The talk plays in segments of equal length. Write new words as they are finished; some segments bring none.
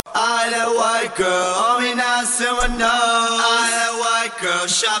I that white girl, on me now, in my nose. I that white girl,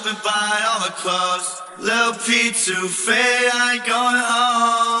 shopping, buying all my clothes. Lil' P too fade, I ain't going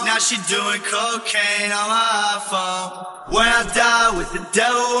home. Now she doing cocaine on my iPhone. When I die with the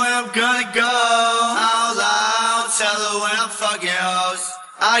devil, where I'm gonna go? I don't lie, I don't tell her when I'm fucking hoes.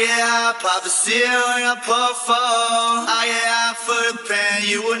 I get high, pop a seal when I pour four. I get high for the pain,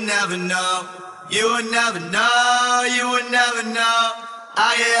 you would never know. You would never know, you would never know.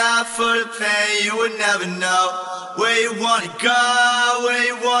 I get high for the pain, you would never know. Where you wanna go, where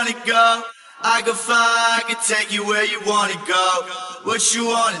you wanna go. I can fly, I can take you where you wanna go. What you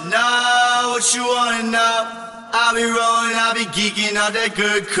wanna know, what you wanna know. I be rolling, I be geeking out that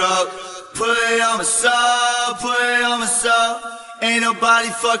good coke. Put it on my soul, put it on my soul. Ain't nobody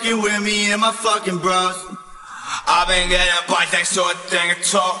fucking with me and my fucking bros. I've been getting by thanks to a thing or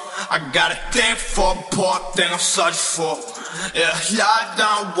two. I got a thing for a poor thing I'm searching for. Yeah, Lord,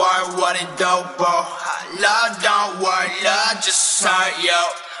 don't worry what it do, bro. Lord, don't worry, Lord, just hurt yo.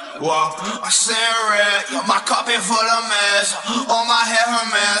 Whoa, I seen red, yo, my cup is full of mess. On my head, her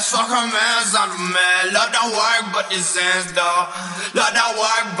mess, fuck her mess, I'm the man. Lord, don't worry but this ends though. Lord, don't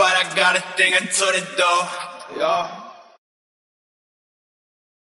worry but I got a thing to the door. Yo.